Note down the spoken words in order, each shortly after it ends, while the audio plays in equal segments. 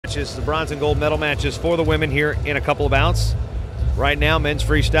Matches, the bronze and gold medal matches for the women here in a couple of bouts. Right now, men's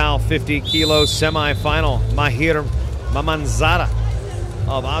freestyle 50 kilo semifinal. Mahir MAMMADZADA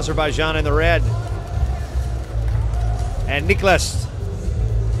of Azerbaijan in the red, and Niklas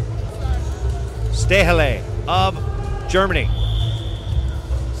STECHELE of Germany.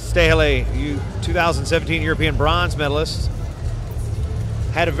 STECHELE, 2017 European bronze medalist,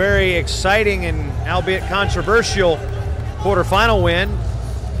 had a very exciting and albeit controversial quarterfinal win,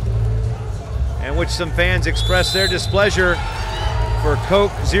 in which some fans expressed their displeasure for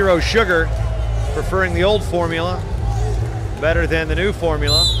Coke Zero Sugar, preferring the old formula better than the new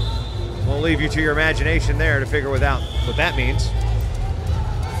formula. We'll leave you to your imagination there to figure out what that means.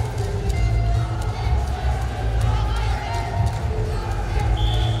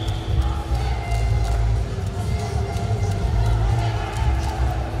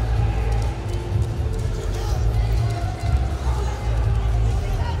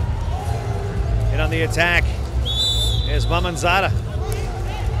 On the attack is MAMMADZADA.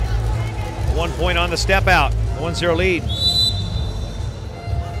 1 point on the step out, 1-0 lead.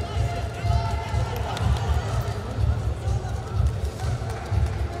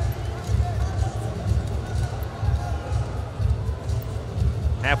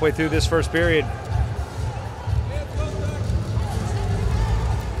 Halfway through this first period.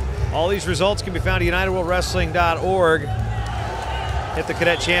 All these results can be found at unitedworldwrestling.org. Hit the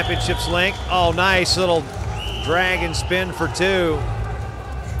Cadet Championships link. Oh, nice little drag and spin for two.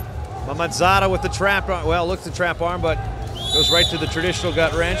 MAMMADZADA with the trap, well, look at the trap arm, but goes right to the traditional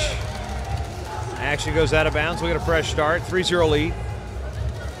gut wrench. Action goes out of bounds. We get a fresh start, 3-0 lead.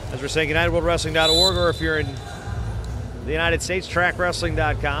 As we're saying, unitedworldwrestling.org, or if you're in the United States,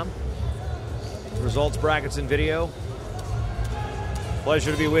 trackwrestling.com. Results, brackets, and video.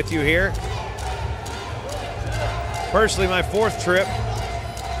 Pleasure to be with you here. Personally, my fourth trip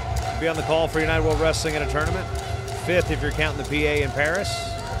to be on the call for United World Wrestling in a tournament. Fifth if you're counting the PA in Paris.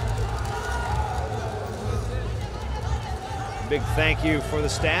 Big thank you for the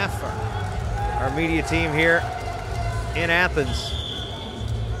staff, our media team here in Athens.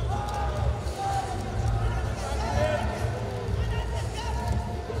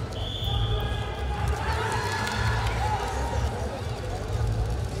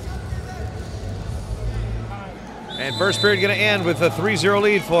 And first period going to end with a 3-0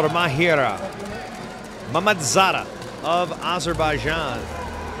 lead for Mahir MAMMADZADA of Azerbaijan.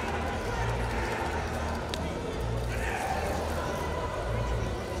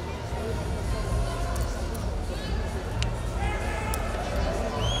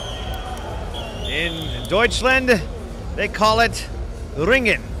 In Deutschland, they call it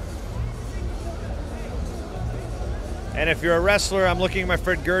Ringen. And if you're a wrestler, I'm looking at my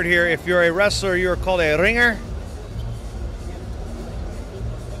friend Gert here, if you're a wrestler, you are called a ringer.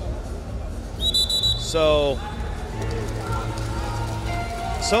 So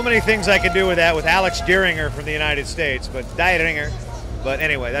many things I could do with that with Alex Dieringer from the United States, but Die Ringer. But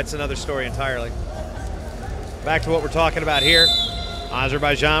anyway, that's another story entirely. Back to what we're talking about here.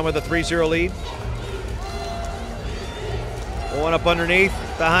 Azerbaijan with a 3-0 lead. One up underneath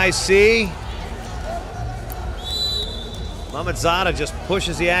the high C. MAMMADZADA just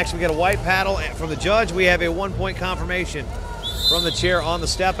pushes the action. We get a white paddle from the judge. We have a 1 point confirmation from the chair on the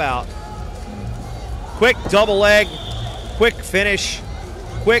step out. Quick double leg, quick finish,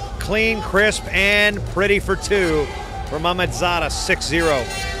 quick, clean, crisp, and pretty for two for MAMMADZADA, 6-0.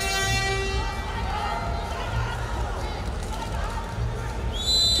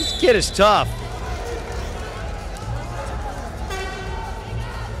 This kid is tough.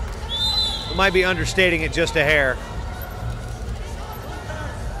 I might be understating it just a hair.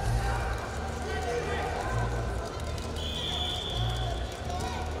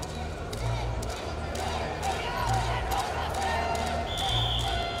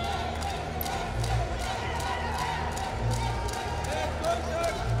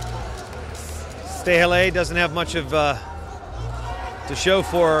 STECHELE doesn't have much of to show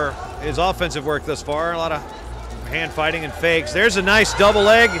for his offensive work thus far. A lot of hand fighting and fakes. There's a nice double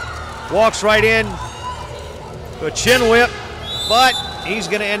leg. Walks right in to a chin whip, but he's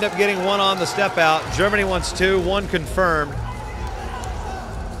going to end up getting one on the step out. Germany wants two, one confirmed.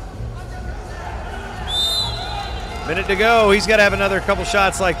 Minute to go. He's got to have another couple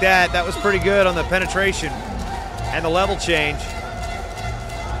shots like that. That was pretty good on the penetration and the level change.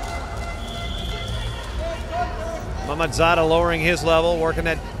 MAMMADZADA lowering his level, working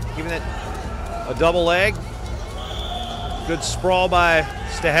that, giving that a double leg. Good sprawl by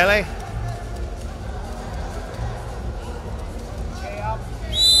STECHELE.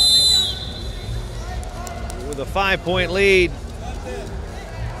 With a 5-point lead.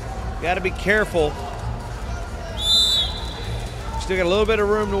 Got to be careful. Still got a little bit of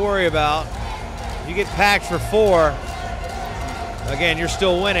room to worry about. You get packed for 4. Again, you're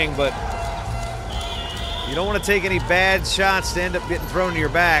still winning, but you don't want to take any bad shots to end up getting thrown to your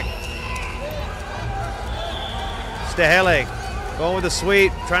back. STECHELE going with the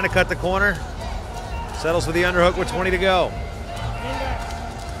sweep, trying to cut the corner. Settles with the underhook with 20 to go.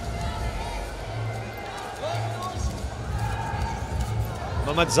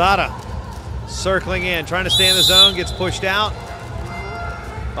 MAMMADZADA circling in, trying to stay in the zone, gets pushed out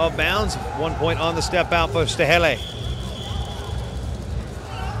of bounds. 1 point on the step out for STECHELE.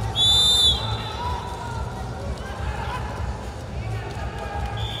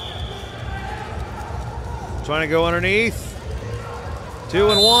 Trying to go underneath. 2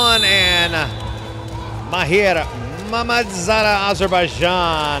 and 1, and Mahir MAMMADZADA,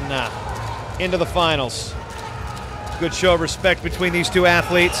 Azerbaijan, into the finals. Good show of respect between these two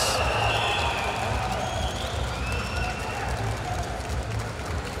athletes.